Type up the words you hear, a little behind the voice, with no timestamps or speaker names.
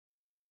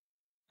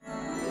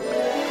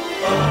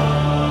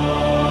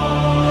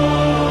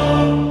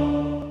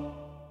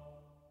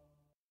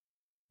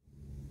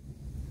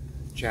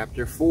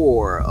Chapter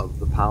 4 of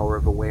The Power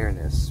of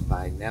Awareness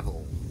by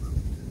Neville.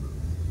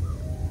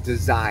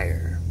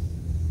 Desire.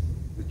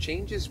 The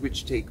changes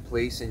which take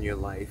place in your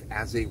life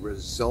as a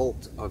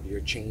result of your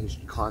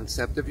changed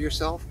concept of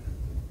yourself,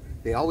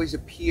 they always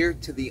appear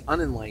to the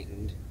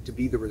unenlightened to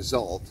be the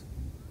result,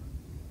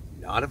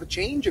 not of a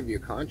change of your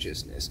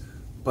consciousness,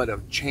 but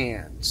of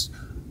chance,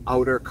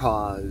 outer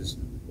cause,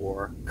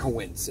 or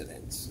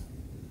coincidence.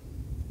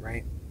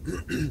 Right?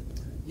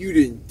 You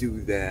didn't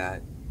do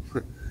that.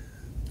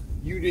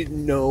 You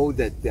didn't know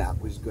that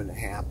that was going to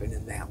happen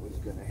and that was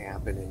going to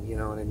happen, and you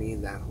know what I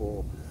mean? That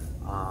whole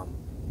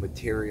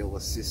material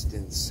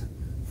assistance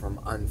from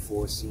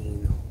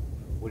unforeseen.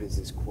 What is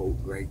this quote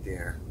right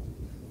there?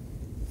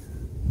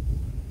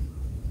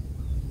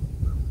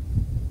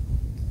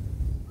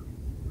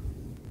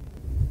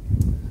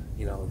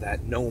 You know,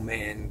 that no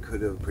man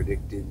could have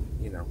predicted,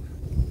 you know.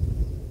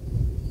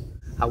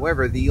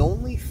 However, the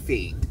only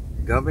fate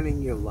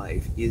governing your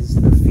life is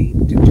the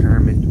fate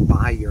determined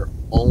by your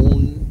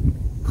own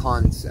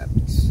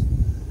concepts,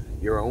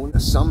 your own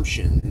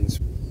assumptions.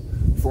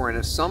 For an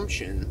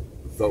assumption,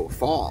 though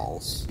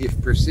false,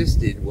 if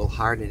persisted, will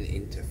harden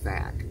into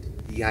fact.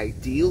 The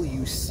ideal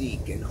you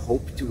seek and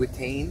hope to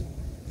attain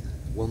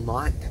will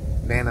not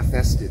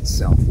manifest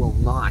itself, will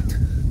not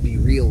be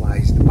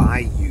realized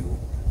by you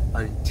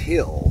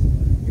until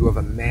you have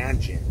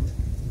imagined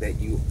that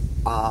you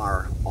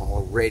are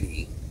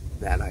already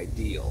that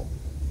ideal.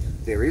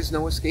 There is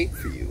no escape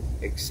for you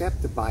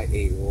except by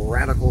a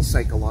radical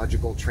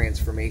psychological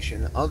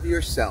transformation of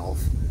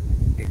yourself,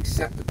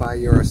 except by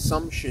your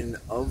assumption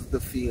of the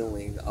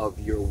feeling of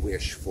your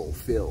wish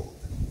fulfilled.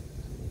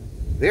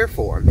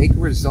 Therefore, make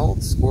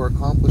results or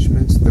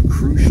accomplishments the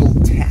crucial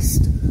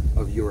test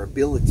of your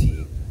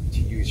ability to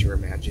use your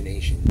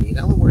imagination. In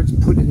other words,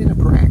 put it into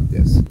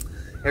practice.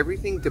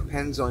 Everything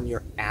depends on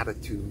your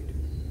attitude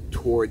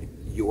toward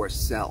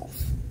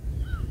yourself.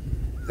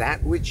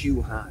 That which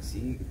you,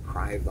 see,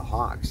 Cry of the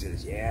Hawk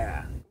says,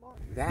 yeah.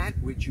 That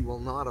which you will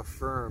not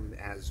affirm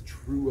as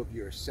true of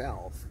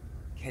yourself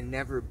can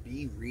never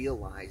be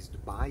realized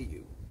by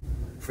you.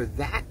 For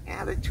that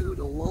attitude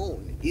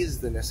alone is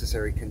the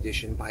necessary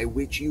condition by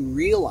which you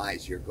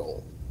realize your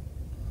goal.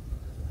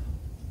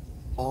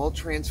 All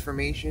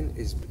transformation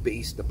is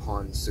based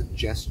upon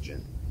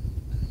suggestion.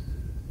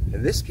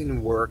 And this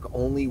can work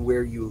only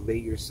where you lay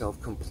yourself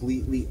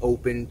completely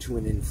open to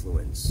an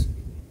influence.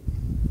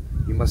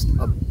 You must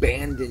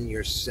abandon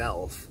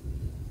yourself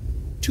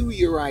to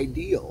your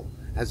ideal,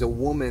 as a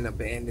woman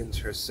abandons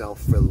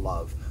herself for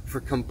love. For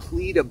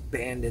complete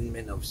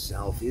abandonment of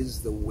self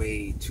is the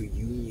way to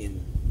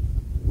union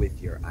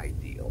with your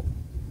ideal.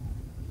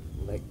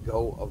 Let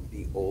go of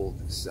the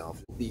old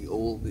self, the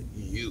old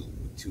you,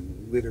 to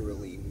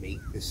literally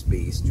make the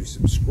space to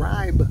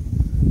subscribe,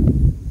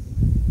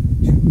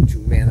 to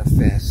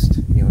manifest.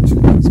 You know, two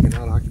things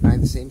cannot occupy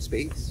the same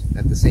space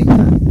at the same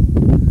time.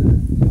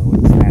 You know,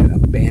 it's that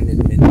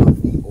abandonment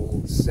of the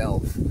old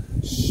self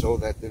so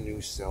that the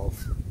new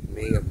self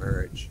may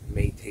emerge,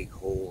 may take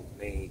hold,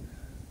 may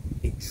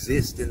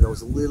exist in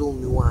those little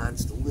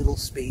nuanced, little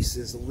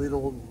spaces,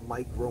 little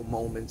micro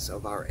moments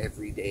of our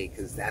everyday,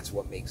 because that's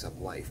what makes up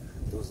life.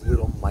 Those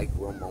little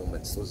micro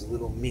moments, those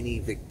little mini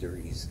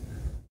victories.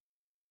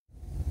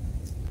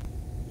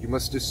 You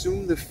must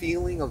assume the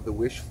feeling of the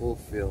wish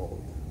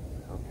fulfilled.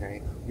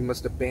 Okay? You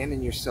must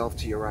abandon yourself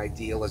to your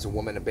ideal as a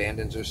woman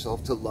abandons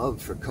herself to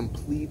love. For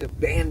complete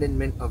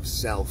abandonment of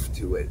self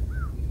to it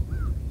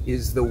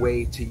is the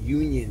way to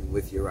union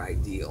with your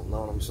ideal.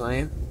 Know what I'm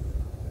saying?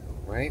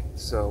 Right?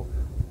 So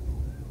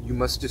you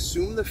must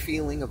assume the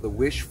feeling of the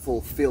wish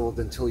fulfilled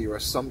until your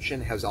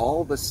assumption has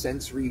all the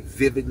sensory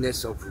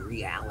vividness of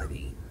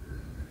reality.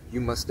 You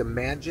must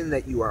imagine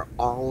that you are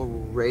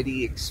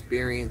already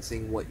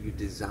experiencing what you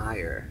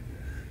desire.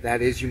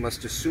 That is, you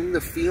must assume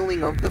the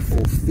feeling of the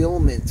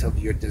fulfillment of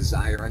your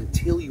desire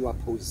until you are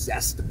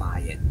possessed by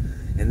it.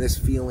 And this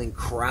feeling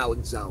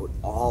crowds out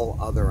all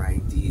other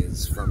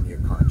ideas from your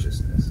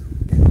consciousness.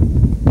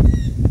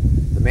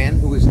 The man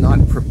who is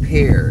not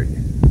prepared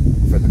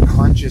for the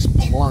conscious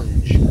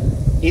plunge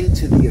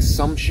into the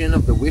assumption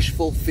of the wish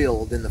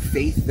fulfilled in the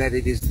faith that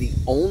it is the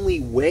only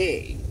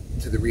way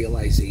to the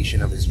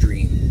realization of his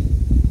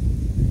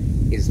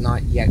dream is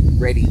not yet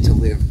ready to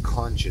live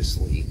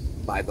consciously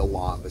by the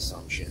law of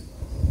assumption.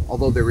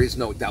 Although there is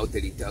no doubt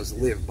that he does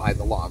live by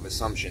the law of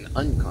assumption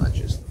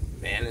unconsciously.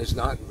 Man is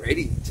not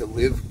ready to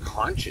live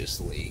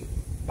consciously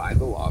by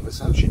the law of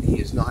assumption. He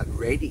is not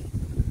ready.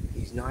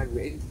 He's not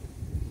ready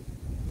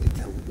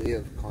to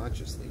live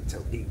consciously,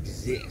 to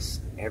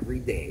exist every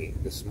day,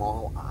 the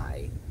small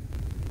I,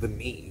 the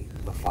me,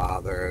 the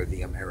father,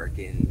 the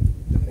American,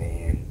 the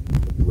man,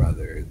 the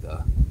brother,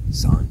 the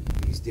son.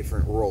 These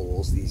different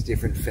roles, these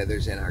different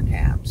feathers in our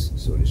caps,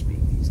 so to speak,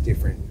 these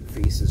different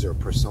faces or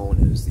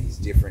personas, these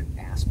different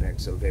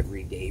aspects of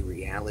everyday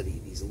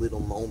reality, these little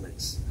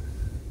moments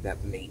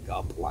that make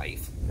up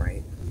life,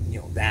 right? You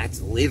know,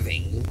 that's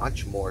living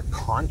much more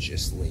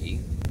consciously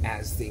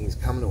as things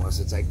come to us.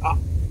 It's like, oh,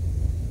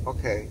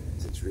 okay.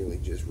 It's really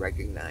just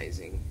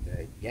recognizing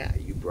that, yeah,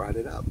 you brought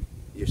it up.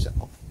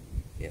 yourself,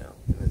 you know.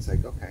 And it's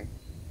like, okay,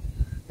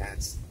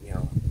 that's, you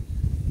know,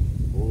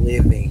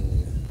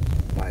 living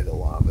by the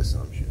law of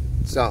assumption.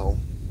 So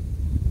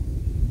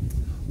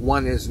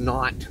one is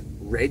not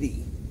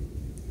ready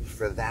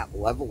for that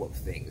level of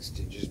things,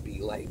 to just be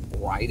like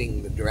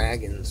riding the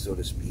dragon, so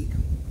to speak,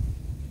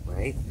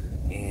 right?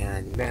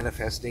 And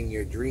manifesting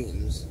your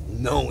dreams,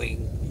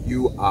 knowing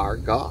you are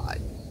God,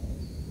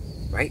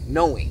 right?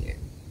 Knowing it.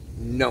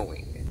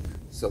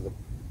 So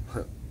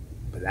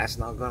but that's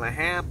not going to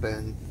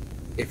happen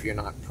if you're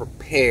not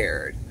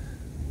prepared.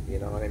 You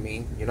know what I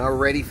mean? You're not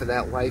ready for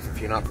that life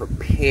if you're not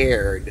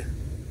prepared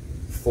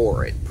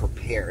for it.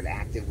 Prepared,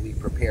 actively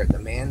prepared. The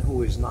man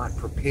who is not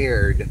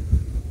prepared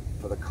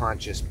for the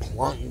conscious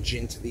plunge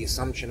into the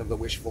assumption of the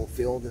wish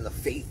fulfilled and the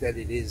faith that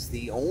it is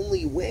the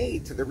only way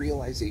to the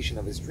realization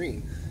of his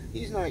dream,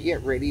 he's not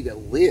yet ready to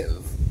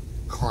live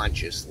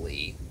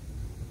consciously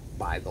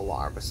by the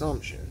law of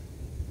assumption.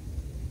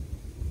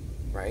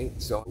 Right?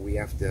 So we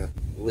have to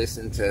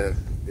listen to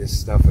this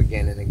stuff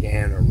again and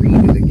again, or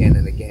read it again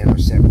and again, or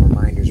set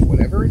reminders,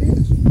 whatever it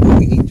is.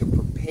 We need to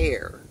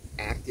prepare,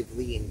 active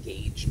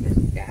engagement.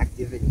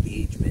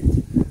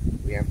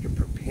 We have to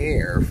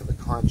prepare for the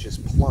conscious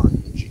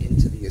plunge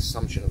into the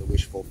assumption of the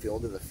wish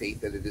fulfilled and the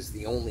faith that it is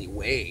the only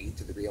way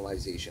to the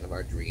realization of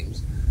our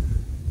dreams,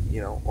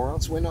 you know, or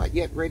else we're not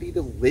yet ready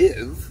to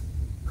live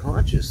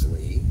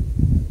consciously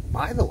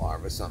by the law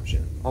of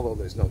assumption, although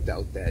there's no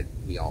doubt that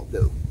we all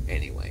do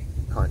anyway,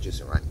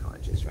 conscious or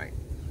unconscious, right?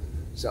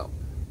 So,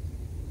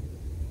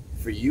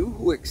 for you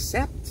who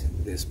accept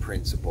this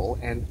principle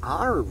and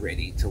are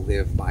ready to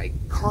live by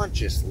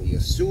consciously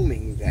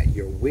assuming that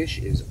your wish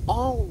is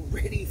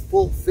already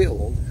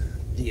fulfilled,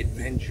 the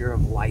adventure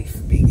of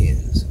life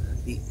begins.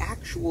 The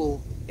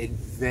actual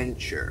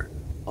adventure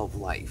of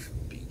life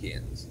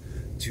begins.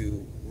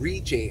 To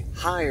reach a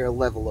higher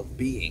level of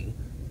being,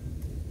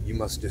 you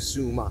must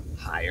assume a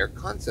higher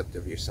concept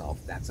of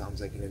yourself. That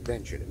sounds like an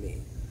adventure to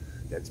me.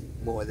 That's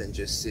more than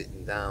just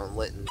sitting down,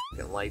 letting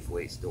life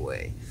waste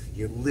away.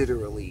 You're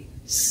literally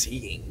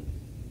seeing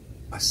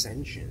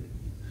ascension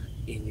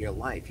in your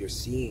life. You're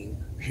seeing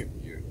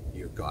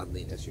your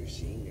godliness. You're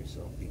seeing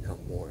yourself become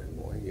more and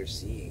more. You're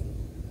seeing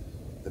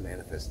the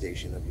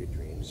manifestation of your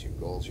dreams, your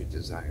goals, your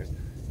desires,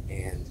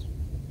 and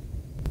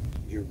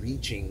you're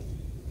reaching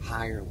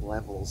higher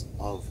levels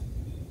of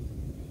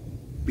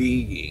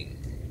being,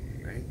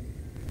 right?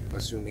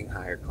 Assuming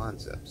higher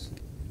concepts.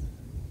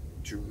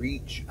 To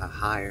reach a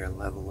higher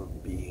level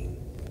of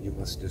being, you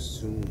must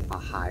assume a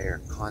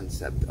higher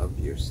concept of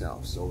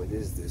yourself. So it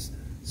is this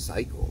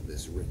cycle,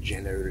 this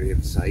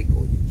regenerative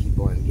cycle. You keep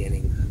on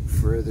getting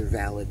further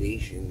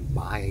validation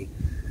by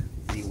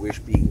the wish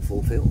being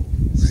fulfilled,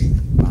 right?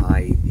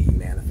 By the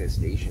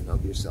manifestation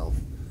of yourself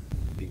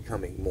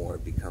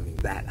becoming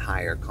that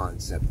higher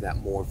concept, that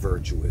more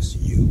virtuous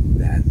you,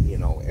 that, you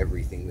know,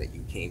 everything that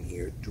you came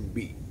here to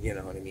be, you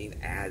know what I mean?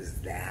 As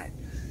that,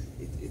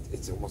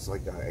 it's almost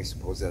like, I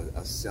suppose,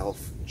 a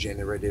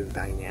self-generative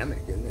dynamic,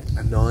 isn't it?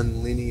 A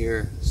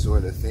non-linear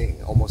sort of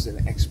thing, almost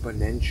an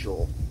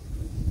exponential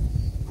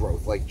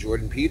growth, like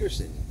Jordan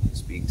Peterson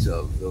speaks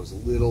of, those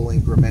little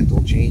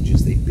incremental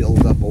changes. They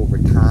build up over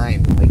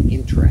time, like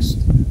interest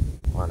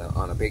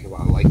on a big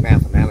amount. Like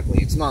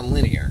mathematically, it's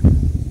non-linear,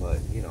 but,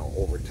 you know,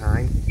 over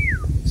time,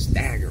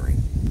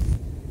 staggering.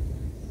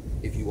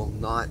 If you will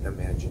not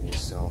imagine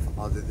yourself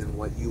other than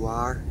what you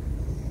are,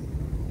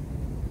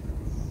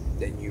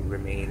 then you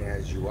remain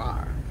as you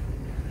are.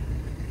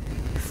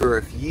 For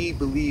if ye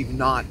believe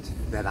not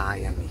that I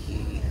am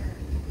he,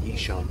 ye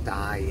shall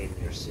die in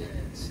your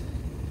sins.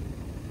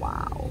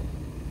 Wow.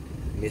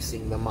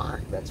 Missing the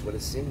mark. That's what a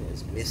sin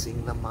is.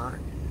 Missing the mark.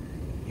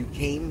 You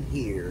came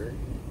here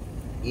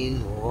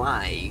in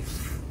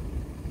life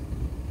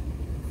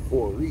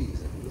for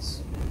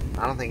reasons.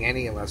 I don't think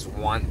any of us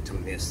want to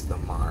miss the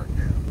mark.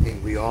 I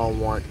think we all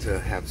want to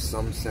have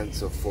some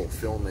sense of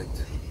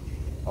fulfillment,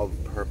 of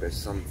purpose,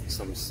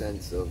 some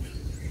sense of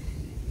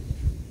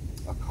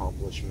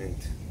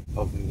accomplishment,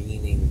 of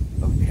meaning,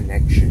 of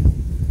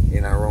connection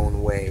in our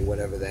own way,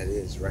 whatever that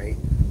is, right?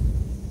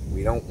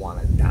 We don't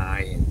want to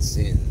die in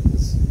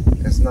sins.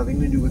 It has nothing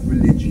to do with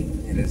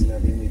religion. It has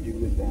nothing to do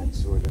with that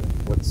sort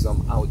of what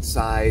some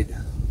outside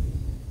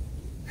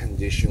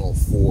conditional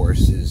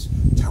force is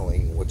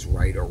telling what's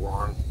right or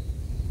wrong,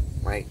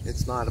 right?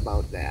 It's not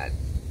about that.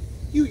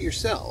 You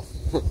yourself,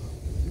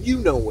 you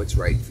know what's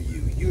right for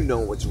you. You know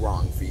what's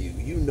wrong for you.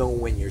 You know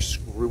when you're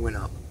screwing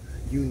up.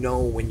 You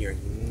know when you're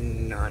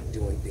not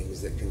doing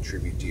things that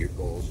contribute to your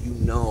goals. You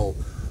know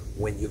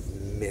when you've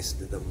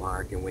missed the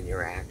mark and when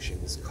your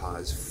actions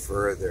cause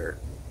further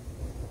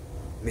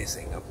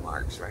missing of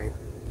marks, right?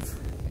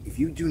 If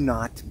you do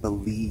not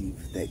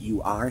believe that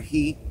you are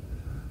he,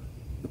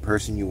 the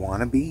person you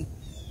want to be,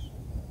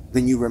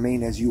 then you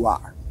remain as you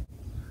are.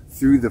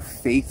 Through the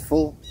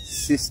faithful,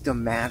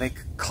 systematic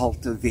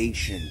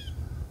cultivation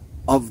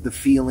of the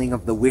feeling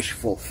of the wish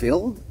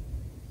fulfilled,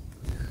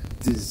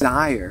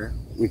 desire,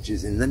 which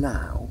is in the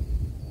now,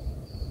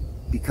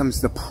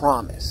 becomes the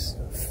promise,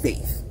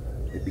 faith.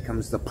 It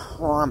becomes the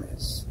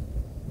promise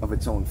of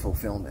its own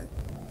fulfillment.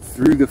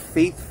 through the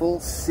faithful,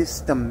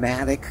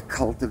 systematic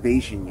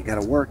cultivation. You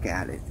got to work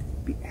at it.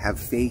 Have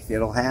faith,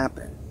 it'll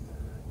happen.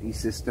 Be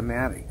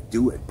systematic.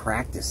 Do it.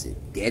 Practice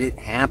it. Get it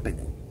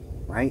happening,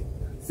 right?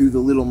 Through the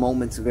little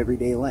moments of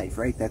everyday life,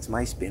 right? That's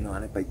my spin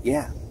on it. But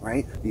yeah,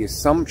 right? The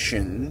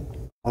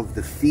assumption of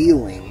the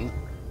feeling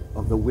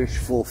of the wish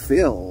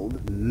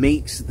fulfilled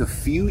makes the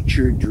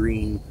future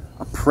dream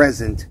a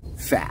present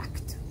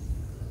fact.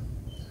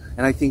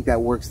 And I think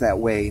that works that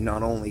way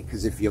not only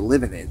because if you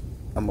live in it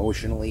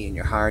emotionally, in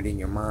your heart, in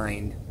your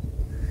mind,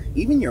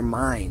 even your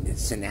mind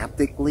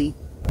synaptically,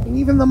 and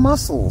even the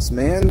muscles,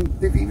 man,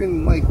 they've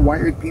even like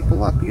wired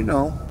people up, you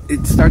know.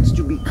 It starts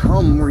to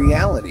become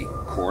reality.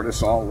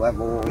 Cortisol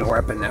level,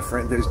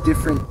 norepinephrine, there's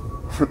different.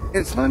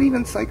 It's not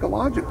even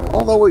psychological.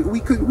 Although we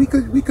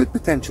could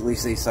potentially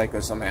say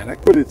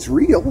psychosomatic, but it's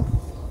real.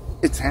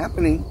 It's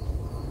happening.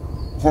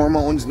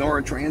 Hormones,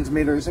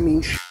 neurotransmitters, I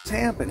mean, shit's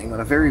happening on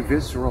a very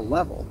visceral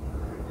level.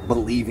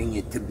 Believing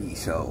it to be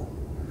so.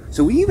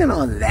 So even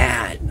on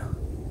that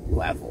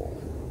level,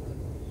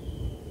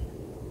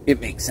 it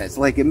makes sense.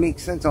 Like, it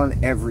makes sense on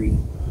every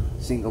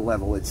single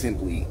level. It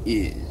simply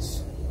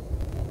is.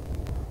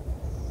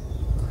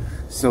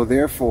 So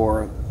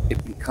therefore,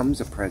 it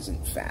becomes a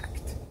present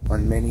fact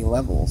on many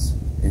levels,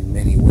 in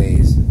many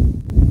ways,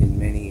 in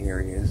many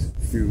areas,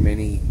 through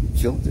many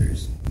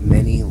filters,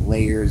 many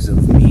layers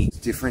of me,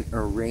 different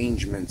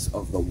arrangements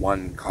of the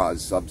one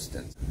cause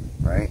substance,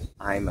 right?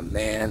 I'm a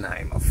man,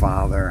 I'm a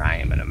father, I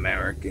am an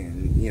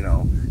American, you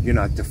know. You're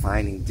not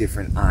defining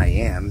different I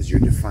ams, you're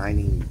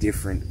defining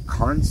different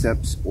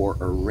concepts or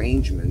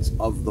arrangements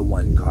of the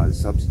one cause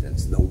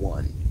substance, the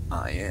one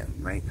I am,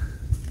 right?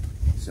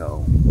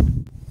 So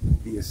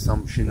the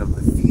assumption of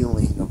the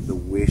feeling of the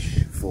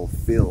wish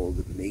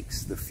fulfilled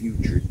makes the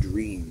future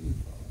dream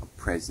a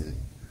present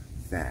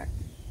fact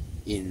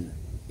in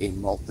a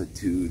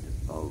multitude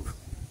of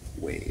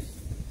ways.